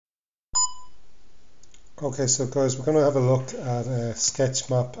Okay, so guys, we're going to have a look at a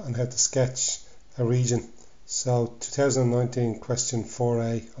sketch map and how to sketch a region. So 2019 question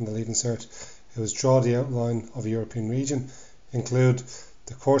 4A on the Leaving Cert, it was draw the outline of a European region, include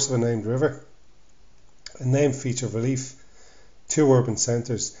the course of a named river, a named feature of relief, 2 urban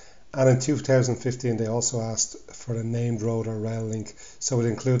centres, and in 2015 they also asked for a named road or rail link, so we'll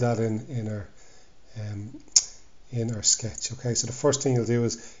include that in our sketch. Okay, so the first thing you'll do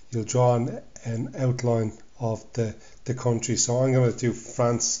is you'll draw an outline of the country. So I'm going to do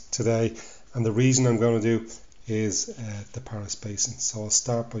France today, and the region I'm going to do is the Paris Basin. So I'll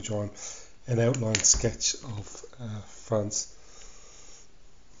start by drawing an outline sketch of France.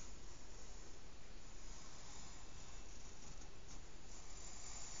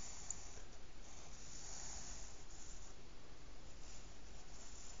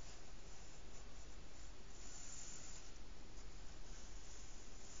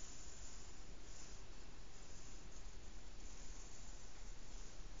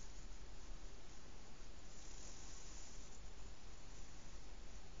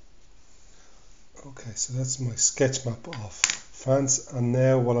 Okay, so that's my sketch map of France, and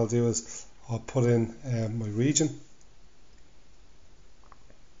now what I'll do is I'll put in my region.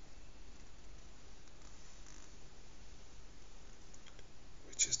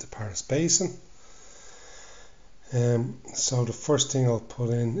 Which is the Paris Basin. So the first thing I'll put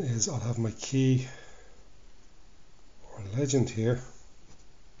in is I'll have my key or legend here.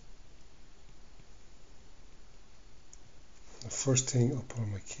 The first thing I'll put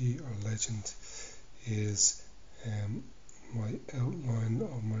on my key or legend is my outline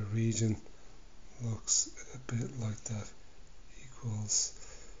of my region looks a bit like that, equals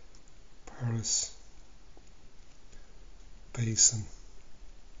Paris Basin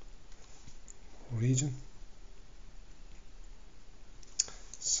region.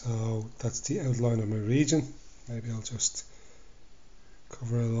 So that's the outline of my region. Maybe I'll just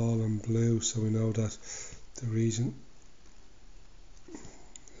cover it all in blue so we know that the region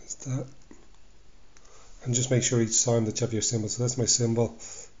is that. And just make sure each time that you have your symbol. So that's my symbol,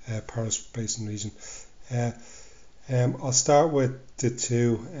 Paris Basin region. I'll start with the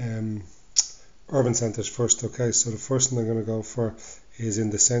 2 urban centres first. Okay, so the first one I'm going to go for is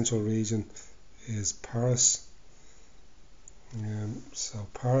in the central region is Paris. So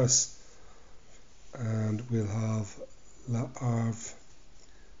Paris, and we'll have Le Havre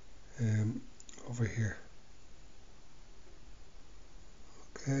over here.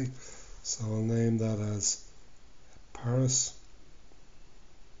 Okay, so I'll name that as Paris.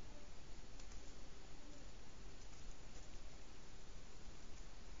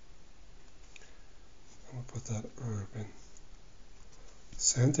 And we'll put that urban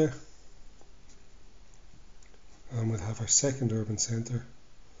centre. And we'll have our second urban centre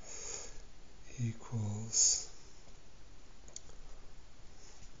equals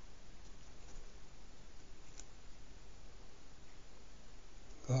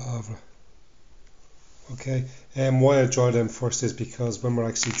Le Havre. Okay, why I draw them first is because when we're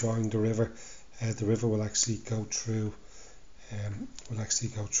actually drawing the river will actually go through Le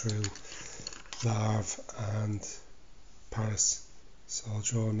Havre and Paris. So I'll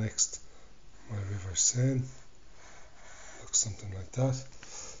draw next my river Seine. Looks something like that.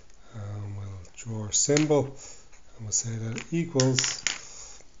 And we'll draw our symbol, and we'll say that it equals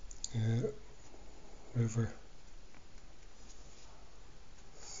river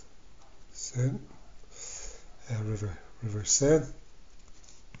Seine. River Seine.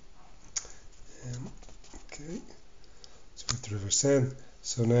 Okay, so with the river Seine.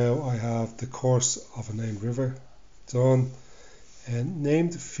 So now I have the course of a named river done, and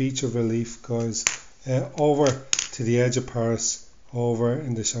named feature relief, guys. Over to the edge of Paris, over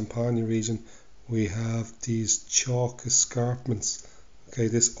in the Champagne region, we have these chalk escarpments. Okay,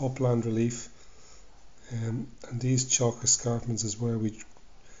 this upland relief, and these chalk escarpments is where we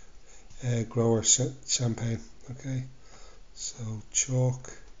grow our champagne. Okay, so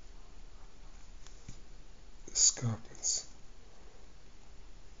chalk escarpments.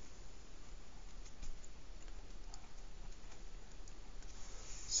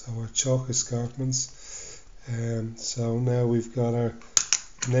 So our chalk escarpments. So now we've got our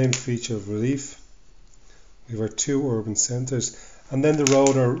named feature of relief. We have our 2 urban centres, and then the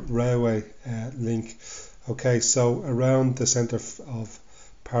road or railway link. Okay, so around the centre of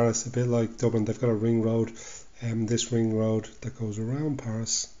Paris, a bit like Dublin, they've got a ring road. This ring road that goes around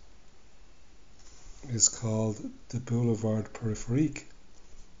Paris is called the Boulevard Périphérique.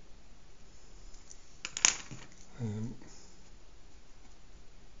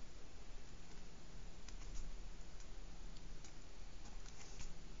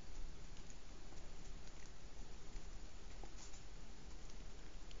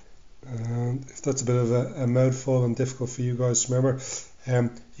 if that's a bit of a mouthful and difficult for you guys to remember.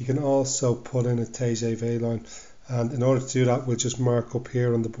 You can also put in a TGV line, and in order to do that we'll just mark up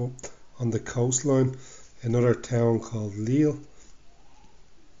here on the coastline another town called Lille,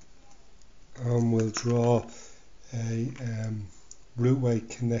 and we'll draw a routeway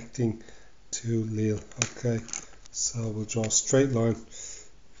connecting to Lille. Okay, so we'll draw a straight line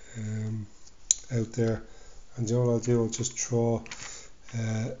out there, and you know what I'll do, I'll just draw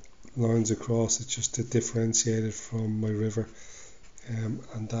lines across it just to differentiate it from my river,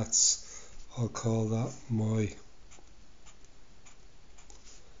 and that's, I'll call that my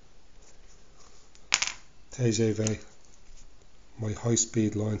TGV, my high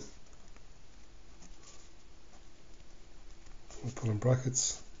speed line. We'll put in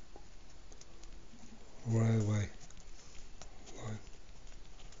brackets, railway line.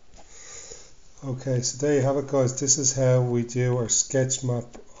 Okay, so there you have it guys. This is how we do our sketch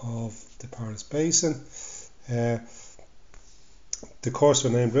map of the Paris Basin. The course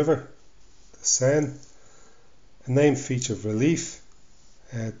of a named river, the Seine, a named feature of relief,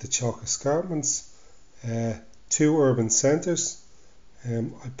 the chalk escarpments, 2 urban centres.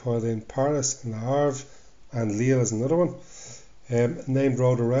 I put in Paris and Le Havre, and Lille is another one. A named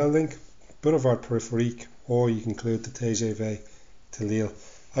road or rail link, boulevard périphérique, or you can include the TGV to Lille.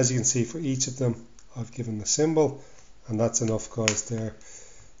 As you can see, for each of them I've given the symbol, and that's enough guys there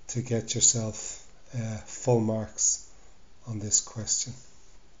to get yourself full marks on this question.